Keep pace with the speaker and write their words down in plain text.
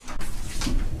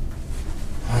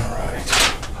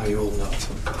How you holding up?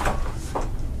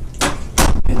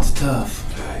 It's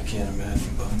tough. I can't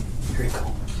imagine, bud. Here you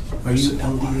go. Are you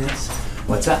LDS?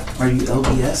 What's that? Are you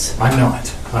LDS? I'm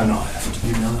not. I'm not. Do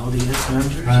you know LDS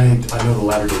members? I know the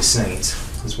Latter-day Saints.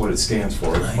 That's what it stands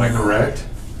for. Am I correct?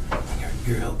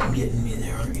 You're helping getting me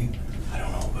there, aren't you? I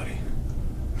don't know, buddy.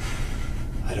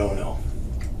 I don't know.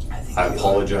 think I you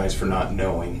apologize for not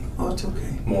knowing are. Oh, it's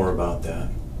okay. more about that.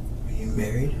 Are you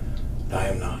married? I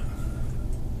am not.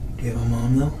 Do you have a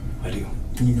mom, though? I do.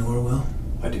 And you know her well?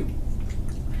 I do.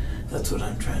 That's what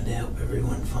I'm trying to help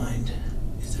everyone find.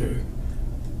 Is there...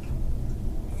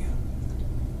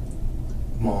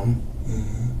 Mom?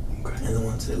 Mm-hmm. Okay. And the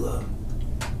ones they love.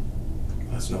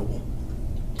 That's noble.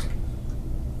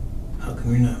 How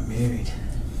come you're not married?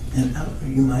 And are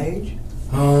you my age?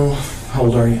 Oh, how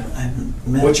old are you? I haven't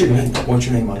met... What's your name? What's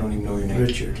your name? I don't even know your name.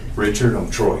 Richard. Richard?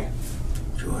 I'm Troy.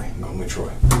 Joy. Call me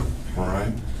Troy. All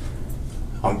right.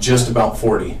 I'm just about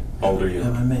 40. How old are you?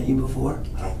 Have I met you before?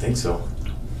 I don't think so.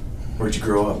 Where'd you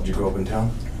grow up? Did you grow up in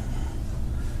town?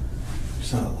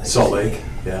 Salt Lake. Salt Lake?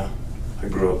 Yeah. I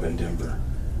grew up in Denver.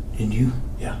 Did you?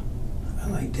 Yeah. I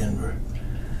like Denver.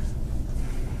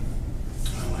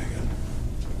 I like it.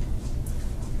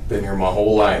 Been here my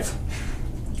whole life.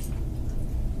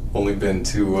 Only been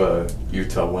to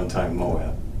Utah one time,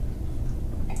 Moab.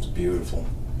 It's beautiful.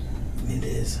 It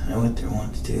is. I went there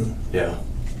once too. Yeah.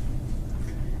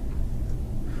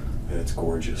 It's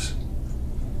gorgeous.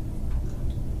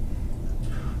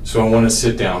 So I want to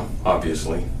sit down,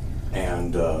 obviously,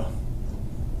 and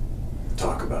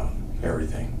talk about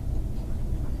everything.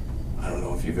 I don't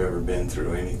know if you've ever been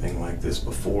through anything like this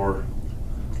before.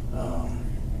 I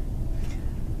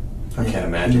can't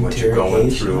imagine what you're going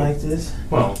through. Like this?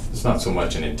 Well, it's not so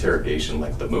much an interrogation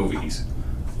like the movies,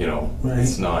 you know. Right.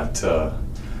 It's not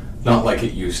like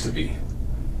it used to be.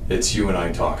 It's you and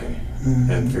I talking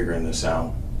and figuring this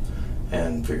out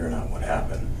and figuring out what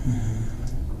happened.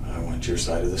 I want your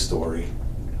side of the story,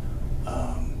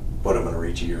 but I'm going to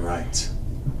read you your rights.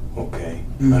 Okay?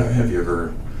 Have you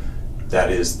ever? That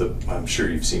is I'm sure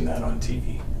you've seen that on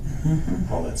TV.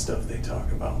 All that stuff they talk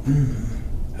about.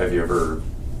 Have you ever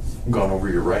gone over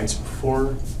your rights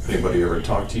before? Anybody ever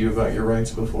talked to you about your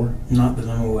rights before? Not that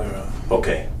I'm aware of.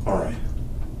 Okay, all right.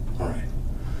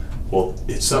 Well,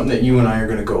 it's something that you and I are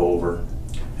going to go over,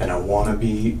 and I want to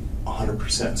be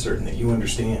 100% certain that you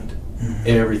understand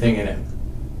everything in it.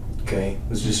 Okay?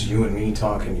 It's just you and me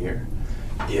talking here.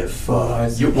 If, yeah,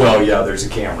 there's a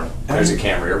camera. There's a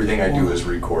camera. Everything I do is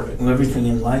recorded. Well, everything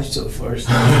in life so far.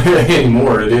 So.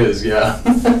 Anymore, it is, yeah.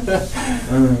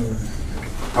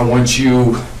 I want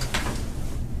you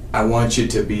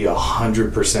to be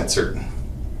 100% certain.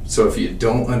 So if you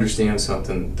don't understand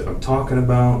something that I'm talking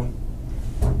about,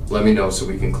 let me know so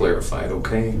we can clarify it,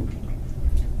 okay?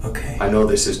 Okay. I know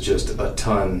this is just a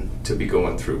ton to be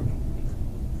going through,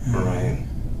 all right?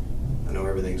 I know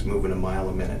everything's moving a mile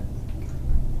a minute.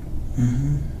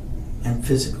 And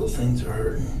physical things are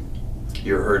hurting.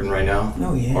 You're hurting right now?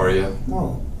 Oh, yeah. Are you?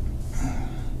 Well,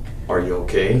 Are you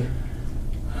okay?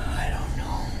 I don't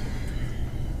know.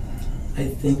 I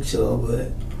think so,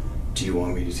 but... Do you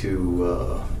want me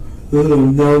to,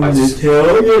 numb I to just-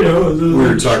 tell, you know. we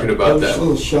were talking about that. A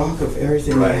little shock of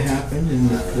everything Right. that happened and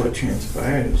what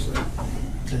transpired. It was like,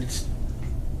 that's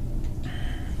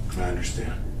I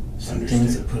understand. some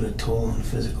things that put a toll on a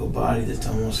physical body that's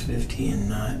almost 50 and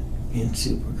not in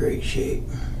super great shape.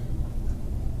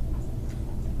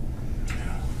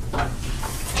 All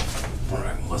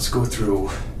right, well, let's go through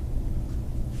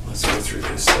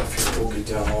this stuff here. We'll get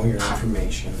down all your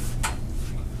information.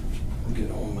 We'll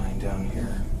get all mine down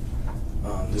here.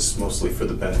 This is mostly for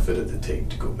the benefit of the tape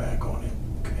to go back on it,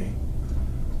 okay?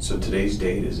 So today's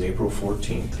date is April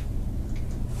 14th,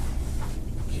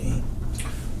 Okay.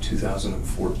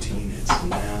 2014. It's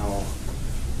now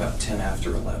about 10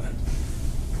 after 11.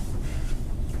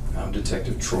 I'm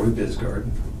Detective Troy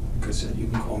Bisgard. Like I said, you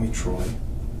can call me Troy.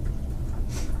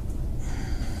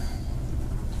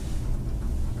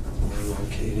 We're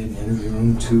located in interview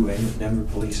room 2A at Denver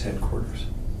Police Headquarters.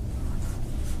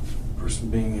 The person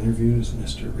being interviewed is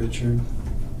Mr. Richard.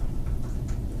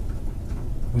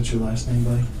 What's your last name,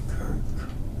 buddy?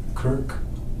 Kirk?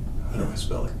 How do I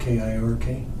spell it?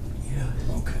 K-I-R-K? Yeah.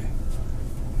 Okay.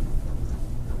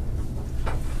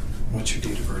 What's your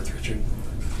date of birth, Richard?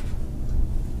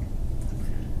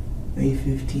 May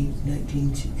 15th,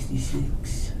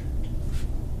 1966.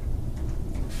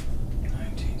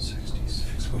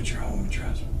 1966. What's your home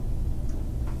address?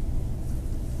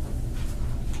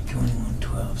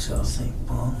 2112 South St.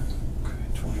 Paul. Okay,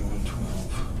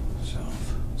 2112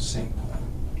 South St. Paul.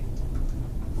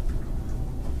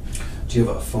 Do you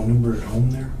have a phone number at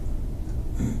home there?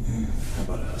 How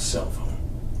about a cell phone?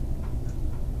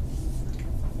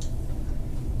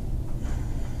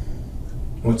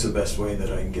 What's the best way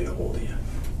that I can get a hold of you?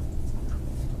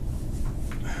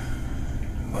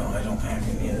 Well, I don't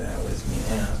have any of that with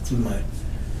me now. Through my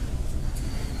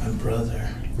brother.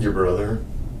 Your brother?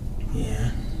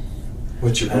 Yeah.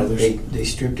 What's your brother's? They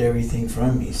stripped everything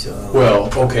from me, so...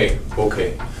 Well, okay.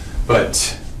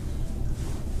 But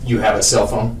you have a cell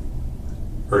phone?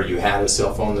 Or you had a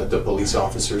cell phone that the police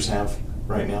officers have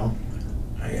right now?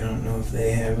 I don't know if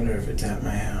they have it or if it's at my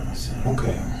house. I don't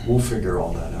Okay, know. we'll figure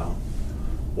all that out.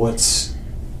 What's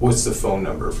the phone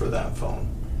number for that phone?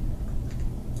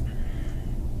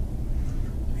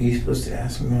 Are you supposed to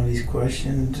ask me all these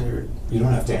questions, or... You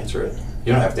don't have to answer it.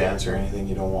 You don't have to answer anything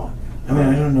you don't want. I mean,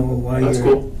 I don't know why That's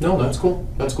you're... cool. No, that's cool.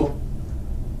 That's cool.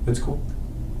 It's cool.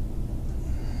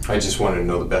 I just wanted to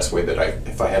know the best way that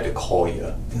if I had to call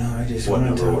you. No, I just What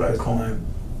want to number talk would I with call?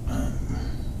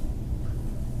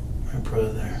 my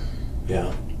brother.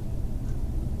 Yeah.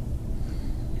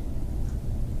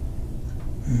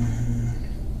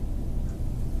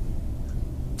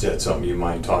 Is that something you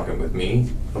mind talking with me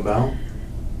about?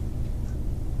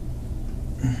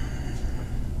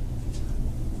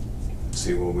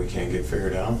 See what we can get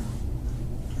figured out?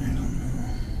 I don't know.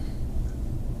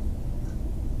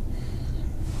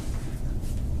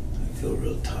 I feel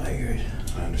real tired.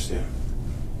 I understand.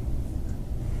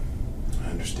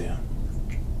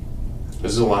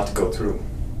 This is a lot to go through.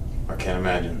 I can't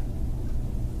imagine.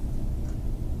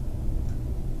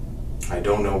 I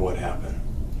don't know what happened.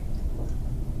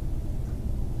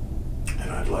 And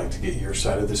I'd like to get your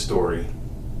side of the story.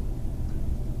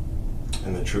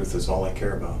 And the truth is all I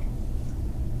care about.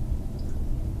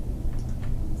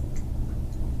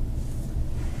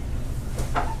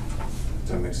 Does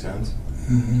that make sense?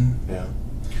 Mm-hmm. Yeah.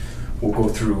 We'll go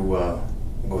through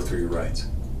your rights.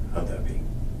 How'd that be?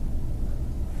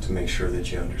 To make sure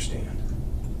that you understand.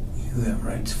 You have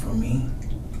rights for me,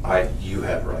 You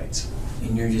have rights.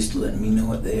 and you're just letting me know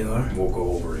what they are? We'll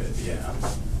go over it. Yeah.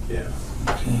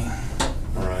 Okay.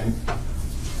 All right.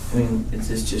 I mean, is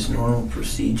this just normal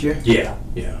procedure? Yeah.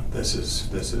 This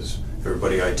is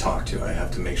everybody I talk to. I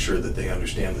have to make sure that they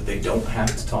understand that they don't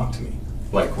have to talk to me.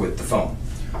 Like with the phone.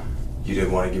 You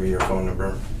didn't want to give me your phone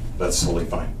number? That's totally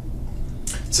fine.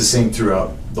 It's the same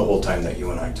throughout the whole time that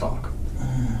you and I talk.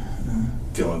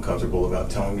 Feel uncomfortable about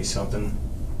telling me something?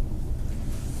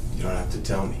 You don't have to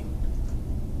tell me.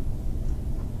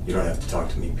 You don't have to talk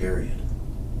to me, period.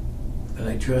 But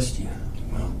I trust you.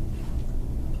 Well,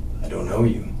 I don't know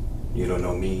you. You don't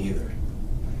know me either.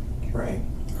 Right?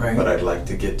 Right. But I'd like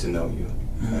to get to know you.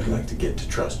 I'd like to get to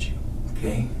trust you.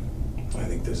 Okay. I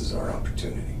think this is our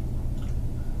opportunity.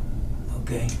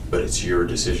 Okay. But it's your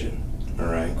decision, all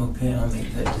right? Okay, I'll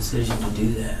make that decision to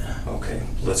do that. Okay,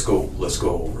 let's go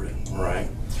over it, all right?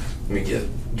 Let me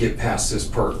get past this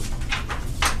part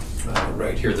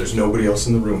right here. There's nobody else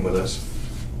in the room with us.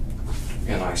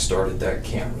 And I started that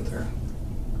camera there.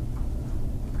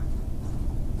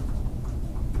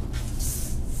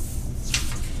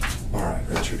 All right,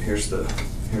 Richard, here's the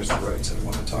rights I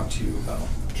want to talk to you about.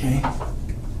 Okay.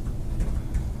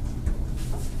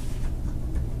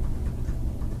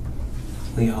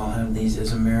 We all have these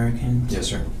as Americans? Yes,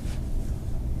 sir.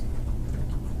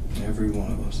 Every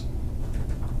one of us.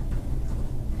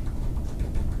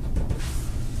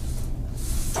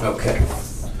 Okay.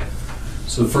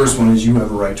 So the first one is you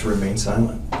have a right to remain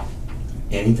silent.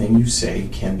 Anything you say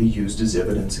can be used as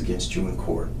evidence against you in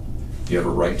court. You have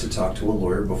a right to talk to a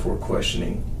lawyer before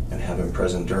questioning and have him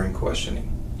present during questioning.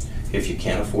 If you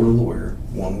can't afford a lawyer,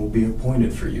 one will be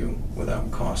appointed for you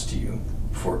without cost to you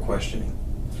before questioning.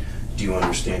 Do you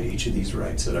understand each of these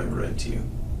rights that I've read to you?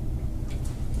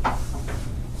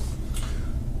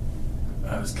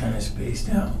 I was kind of spaced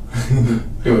out.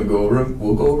 You want to go over them?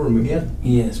 We'll go over them again.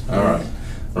 Yes, please. All right.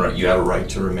 All right, you have a right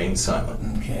to remain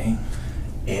silent. Okay.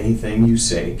 Anything you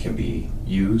say can be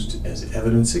used as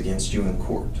evidence against you in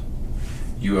court.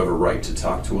 You have a right to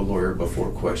talk to a lawyer before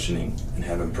questioning and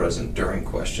have him present during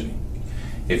questioning.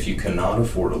 If you cannot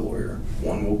afford a lawyer,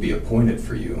 one will be appointed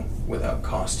for you without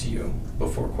cost to you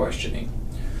before questioning.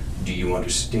 Do you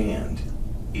understand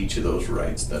each of those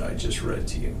rights that I just read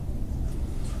to you?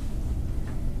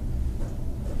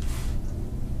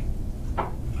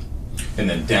 And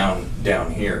then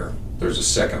down here, there's a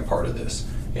second part of this.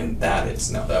 And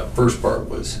that first part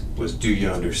was do you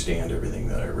understand everything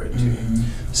that I read to you?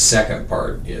 Second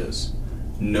part is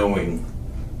knowing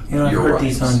You know, I've your heard rights.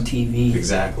 these on TV.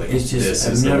 Exactly. It's just, This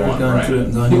I've is the never one, gone right? through it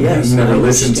and gone, You've yes, never I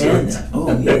listened to understand it. that.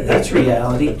 Oh, yeah, that's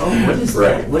reality. Oh, what is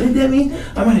Right. that? What did that mean?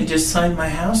 I'm going to just sign my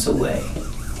house away.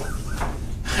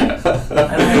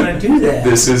 I don't want to do that.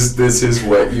 This is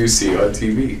what you see on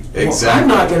TV. Exactly. Well, I'm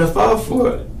not going to fall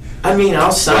for it. I mean,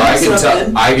 I'll sign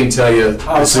something. I can tell you,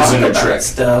 this isn't a trick.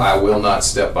 Stuff. I will not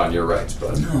step on your rights,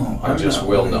 bud. No, I just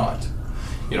will not.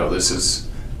 You know, this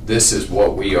is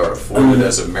what we are afforded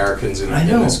as Americans in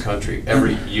this country.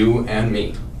 You and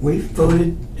me. We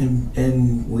voted,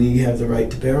 and we have the right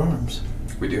to bear arms.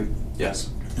 We do. Yes.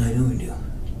 I know we do.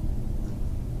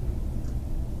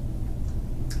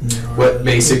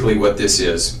 Basically what this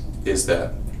is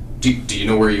that, do you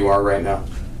know where you are right now?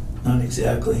 Not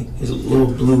exactly. It's a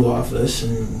little blue office,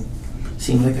 and it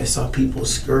seemed like I saw people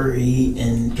scurry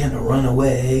and kind of run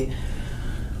away.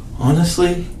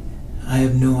 Honestly, I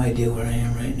have no idea where I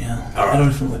am right now. All right. I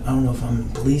don't know if I'm in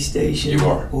a police station. You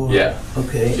are. Yeah.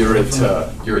 Okay. You're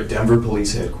at Denver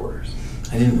Police Headquarters.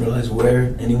 I didn't realize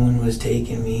where anyone was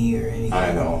taking me or anything.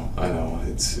 I know.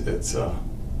 It's a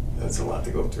lot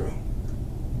to go through.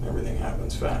 Everything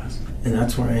happens fast. And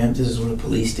that's where I am. This is what a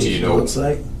police station looks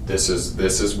like. This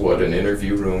is what an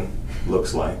interview room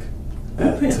looks like.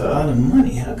 I pay a lot of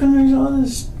money. How come there's all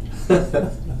this?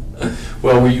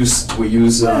 Well, we use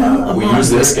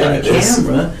this guy. On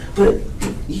camera, but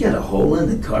you got a hole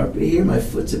in the carpet here. My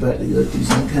foot's about to go through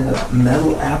some kind of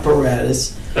metal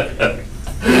apparatus.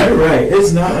 All right,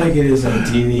 it's not like it is on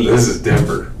TV. This is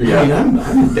Denver. Yeah. I mean,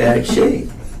 I'm in bad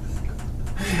shape.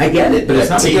 I get it, but it's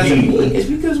not because of me. It's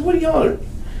because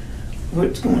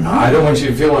what's going on? I don't want you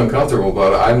to feel uncomfortable,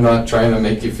 but I'm not trying to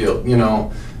make you feel,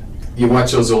 you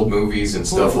watch those old movies and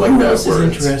stuff like that. Who else is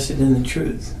interested in the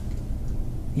truth?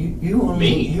 You only.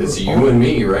 Me. It's you and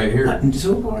me right here.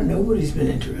 So far, nobody's been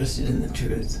interested in the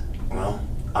truth. Well,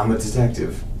 I'm a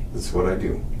detective. That's what I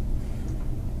do.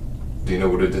 Do you know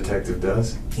what a detective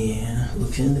does? Yeah,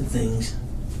 looks into things.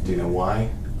 Do you know why?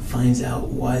 Finds out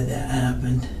why that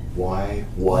happened. Why?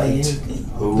 What? Why anything.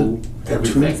 Who? The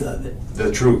everything. truth of it.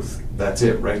 The truth. That's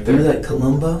it right there. You're like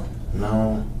Columbo?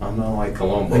 No, I'm not like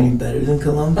Columbo. Are you better than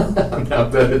Columbo? I'm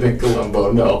not better than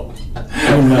Columbo, no.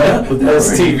 I'm not.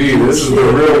 That's TV. This is the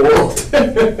real world.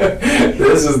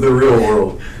 This is the real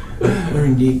world. We're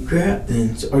in deep crap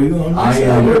then. So are you on my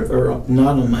side or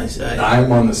not on my side?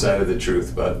 I'm on the side of the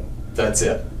truth, bud. That's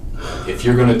it. If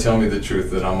you're going to tell me the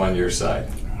truth, then I'm on your side.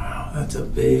 Wow, that's a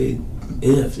big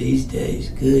if these days.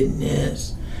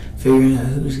 Goodness. Figuring out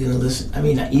who's going to listen. I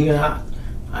mean, even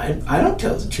I don't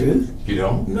tell the truth. You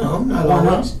don't? No, not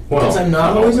always. Well, because I'm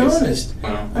not always honest.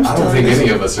 Well, I don't think any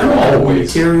of us are always. I'm in a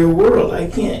material world. I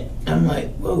can't. I'm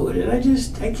like, whoa,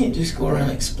 I can't just go around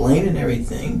explaining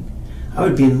everything. I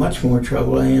would be in much more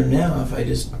trouble I am now if I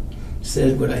just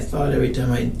said what I thought every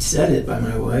time I said it by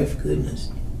my wife. Goodness.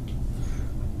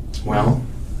 Well,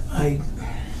 I'm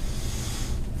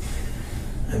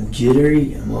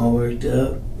jittery. I'm all worked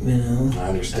up. I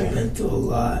understand. I've been through a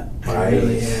lot. Right. I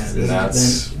really have.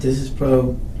 This is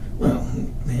probably, well,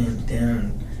 hands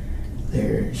down,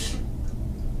 there's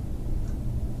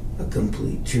a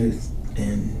complete truth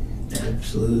and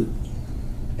absolute.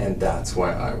 And that's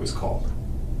why I was called.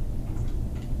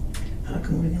 How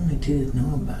come we're the only two that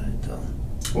know about it, though?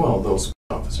 Well, those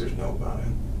officers know about it,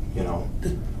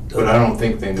 But I don't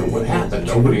think they know what happened.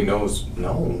 Nobody knows.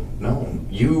 No.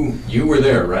 You were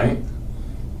there, right?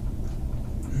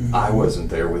 I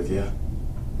wasn't there with you.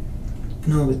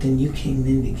 No, but then you came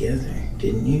in together,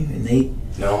 didn't you? And they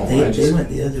went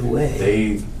the other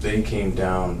way. They came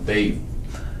down. Are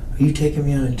you taking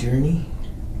me on a journey?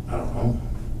 I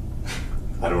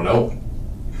don't know.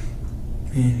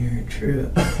 Man, you're a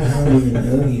trip. I don't even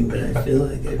know you, but I feel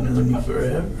like I've known you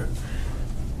forever.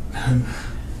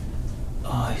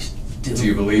 Do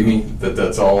you believe me that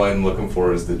that's all I'm looking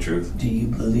for is the truth? Do you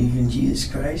believe in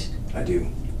Jesus Christ? I do.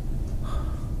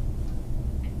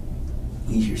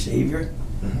 He's your Savior?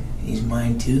 Mm-hmm. He's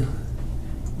mine too.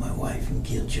 My wife and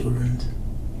killed children.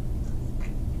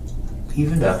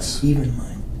 Even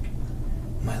mine.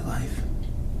 My life.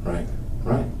 Right.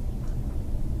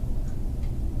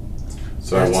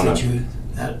 So that's I want the truth.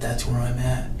 That's where I'm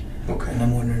at. Okay. And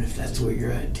I'm wondering if that's where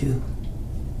you're at too.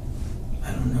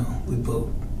 I don't know.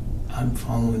 I'm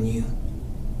following you.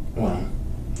 Well,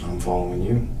 I'm following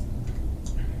you.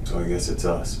 So I guess it's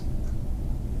us.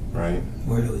 Right?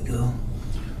 Where do we go?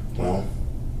 Well,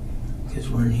 because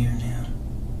we're in here now.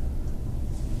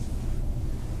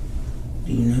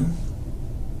 Do you know?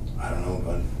 I don't know,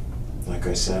 but like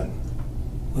I said,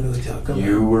 what do we talk about?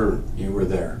 You were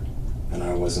there, and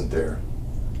I wasn't there.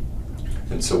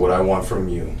 And so what I want from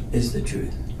you is the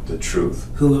truth. The truth.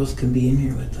 Who else can be in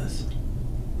here with us?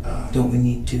 Don't we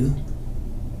need two?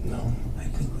 No. I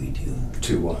think we do.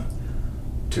 Two what?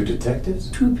 Two detectives?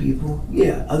 Two people,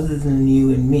 yeah, other than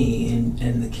you and me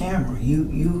and the camera.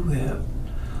 You have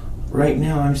Right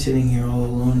now, I'm sitting here all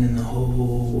alone in the whole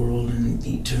world and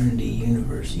eternity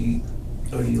universe.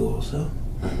 Are you also?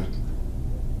 Mm-hmm.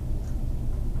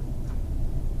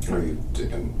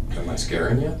 Am I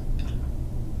scaring you?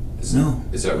 No.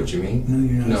 Is that what you mean? No,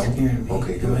 you're not No? scaring me.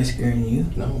 Okay, Am good. I scaring you?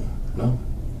 No.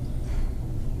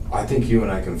 I think you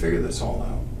and I can figure this all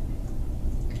out.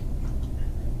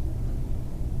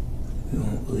 You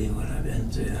won't believe what I've been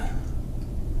through.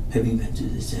 Have you been through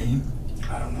the same?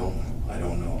 I don't know.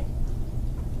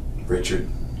 Richard,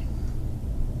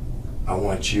 I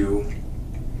want you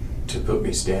to put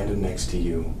me standing next to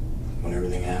you when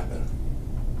everything happened.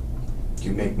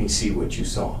 You make me see what you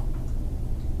saw.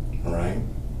 All right?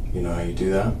 You know how you do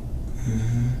that?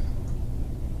 Mm-hmm.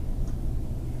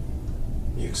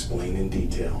 You explain in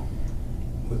detail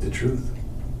with the truth.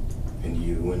 And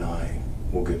you and I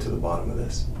will get to the bottom of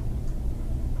this.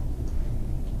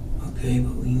 Okay,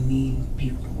 but we need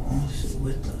people also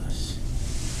with us.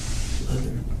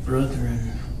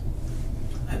 Brethren.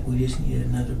 We just need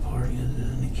another party other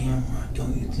than the camera,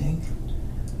 don't you think?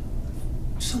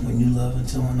 Someone you love and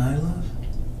someone I love?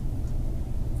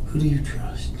 Who do you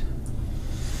trust?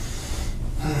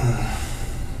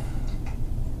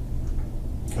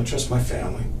 I trust my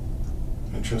family.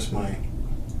 I trust my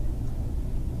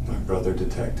brother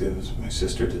detectives, my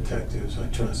sister detectives. I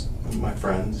trust my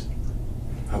friends.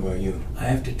 How about you? I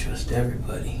have to trust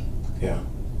everybody. Yeah.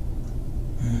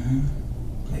 Mm-hmm.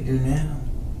 I do now.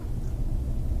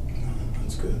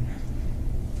 That's good.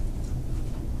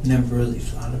 Never really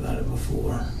thought about it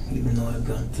before, even though I've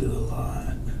gone through a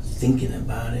lot. Thinking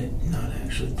about it, not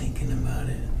actually thinking about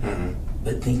it, Mm-hmm.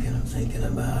 but thinking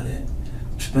about it.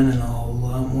 Spending a whole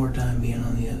lot more time being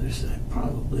on the other side,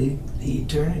 probably the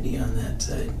eternity on that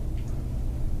side.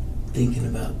 Thinking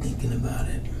about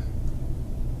it.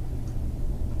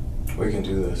 We can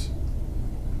do this.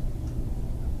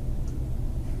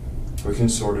 We can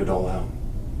sort it all out.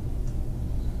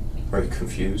 Are you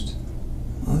confused?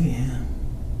 Oh yeah.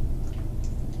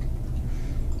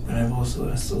 But I've also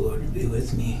asked the Lord to be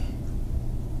with me.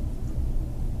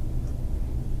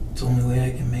 It's the only way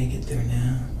I can make it there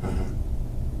now.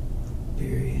 Mm-hmm.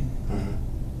 Period.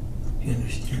 Mm-hmm. Do you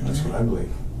understand That's that? what I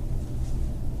believe.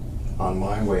 On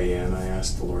my way in, I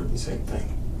asked the Lord the same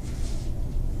thing.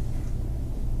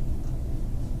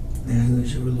 And who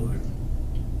is your Lord?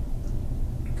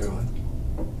 God,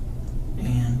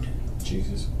 And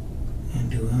Jesus.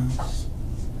 who else?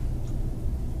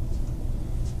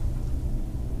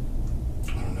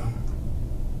 I don't know.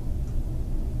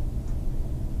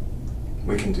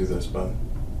 We can do this, bud.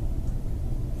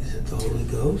 Is it the Holy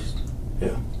Ghost?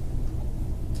 Yeah.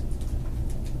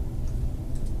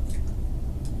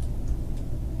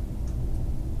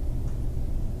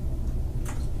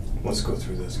 Let's go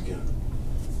through this again.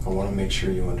 I want to make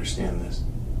sure you understand this.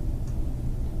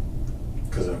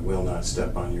 Because I will not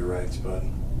step on your rights, bud.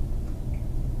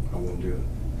 I won't do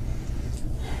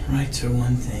it. Rights are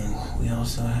one thing. We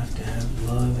also have to have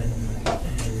love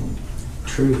and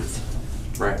truth.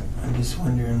 Right. I'm just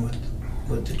wondering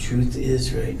what the truth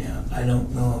is right now. I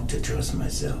don't know to trust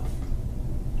myself.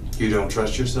 You don't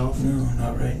trust yourself? No,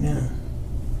 not right now.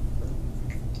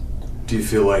 Do you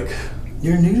feel like...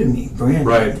 You're new to me, brand new.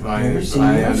 Right, I've seen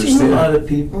understand. a lot of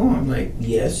people. I'm like,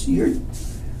 yes, you're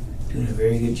doing a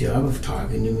very good job of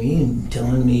talking to me and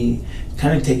telling me,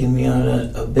 kind of taking me on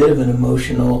a bit of an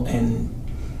emotional and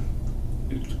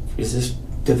is this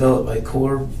developed by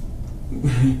core?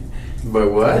 By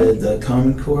what? The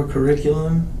Common Core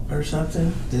curriculum or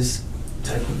something? This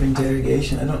type of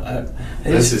interrogation? I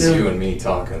This just is feel- you and me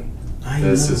talking. I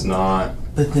This know. is not...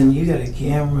 But then you got a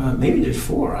camera. Maybe there's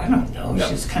 4. I don't know. No. It's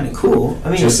just kind of cool. I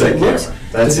mean, Just that it looks- camera.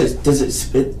 That's Does it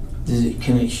spit?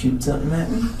 Can it shoot something at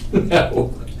me?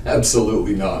 No,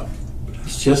 absolutely not.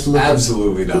 It's just looking.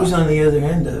 Absolutely not. Who's on the other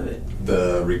end of it?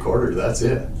 The recorder, that's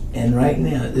it. And right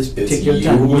now, at this It's particular you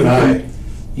time, and I.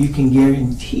 you can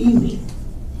guarantee me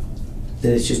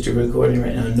that it's just a recording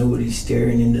right now. Nobody's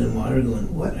staring into the monitor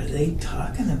going, "What are they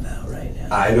talking about right now?"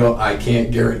 I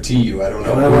can't guarantee you. I don't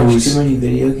know Have I watched who's... too many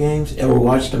video games, or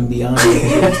watched them beyond the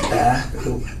game's back,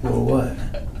 or what?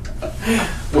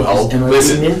 Well, Am I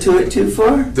listen, getting into it too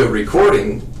far? the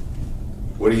recording,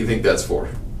 what do you think that's for?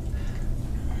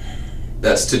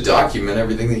 That's to document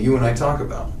everything that you and I talk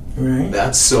about. Right.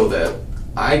 That's so that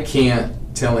I can't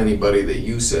tell anybody that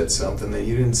you said something that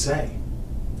you didn't say.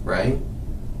 Right?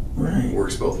 Right.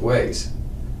 Works both ways.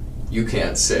 You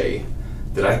can't say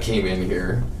that I came in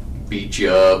here, beat you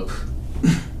up,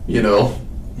 you know.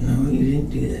 No, you didn't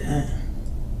do that.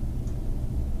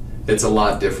 It's a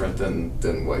lot different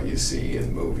than what you see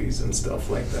in movies and stuff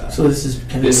like that. So this is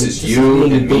kind This of is you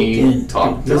being and booked me in.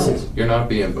 talk. This No, is- you're not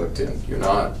being booked in. You're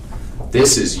not.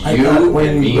 This is I thought you when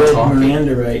and you me read talking.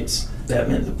 Miranda rights, that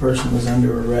meant the person was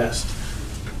under arrest.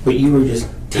 But you were just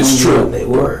telling It's me true. what they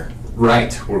were.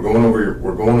 Right, we're going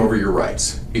over your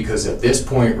rights, because at this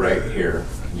point right here,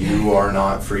 you are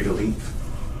not free to leave.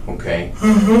 Okay?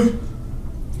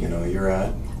 You know, you're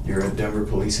at Denver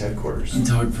Police Headquarters. It's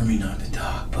hard for me not to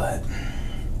talk, but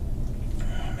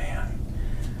oh man,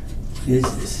 what is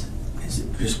this? Is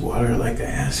it just water like I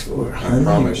asked for? I Honey,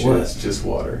 promise or you, what? it's just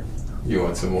water. You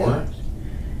want some more?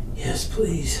 Yes,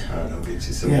 please. I'll get you I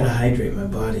some gotta more. hydrate my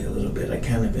body a little bit. I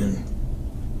kind of been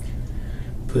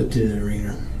put to the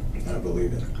arena. I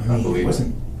believe it. I mean, I it believe it.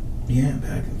 wasn't. Yeah,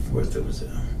 back and forth. It was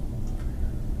a.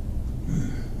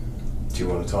 Do you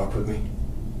want to talk with me?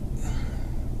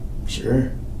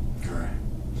 Sure. All right.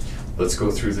 Let's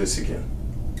go through this again.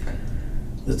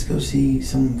 Let's go see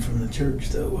someone from the church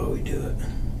though while we do it.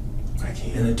 I An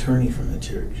can't. attorney from the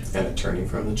church. An attorney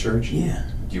from the church? Yeah.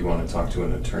 Do you want to talk to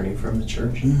an attorney from the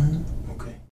church? Mm-hmm.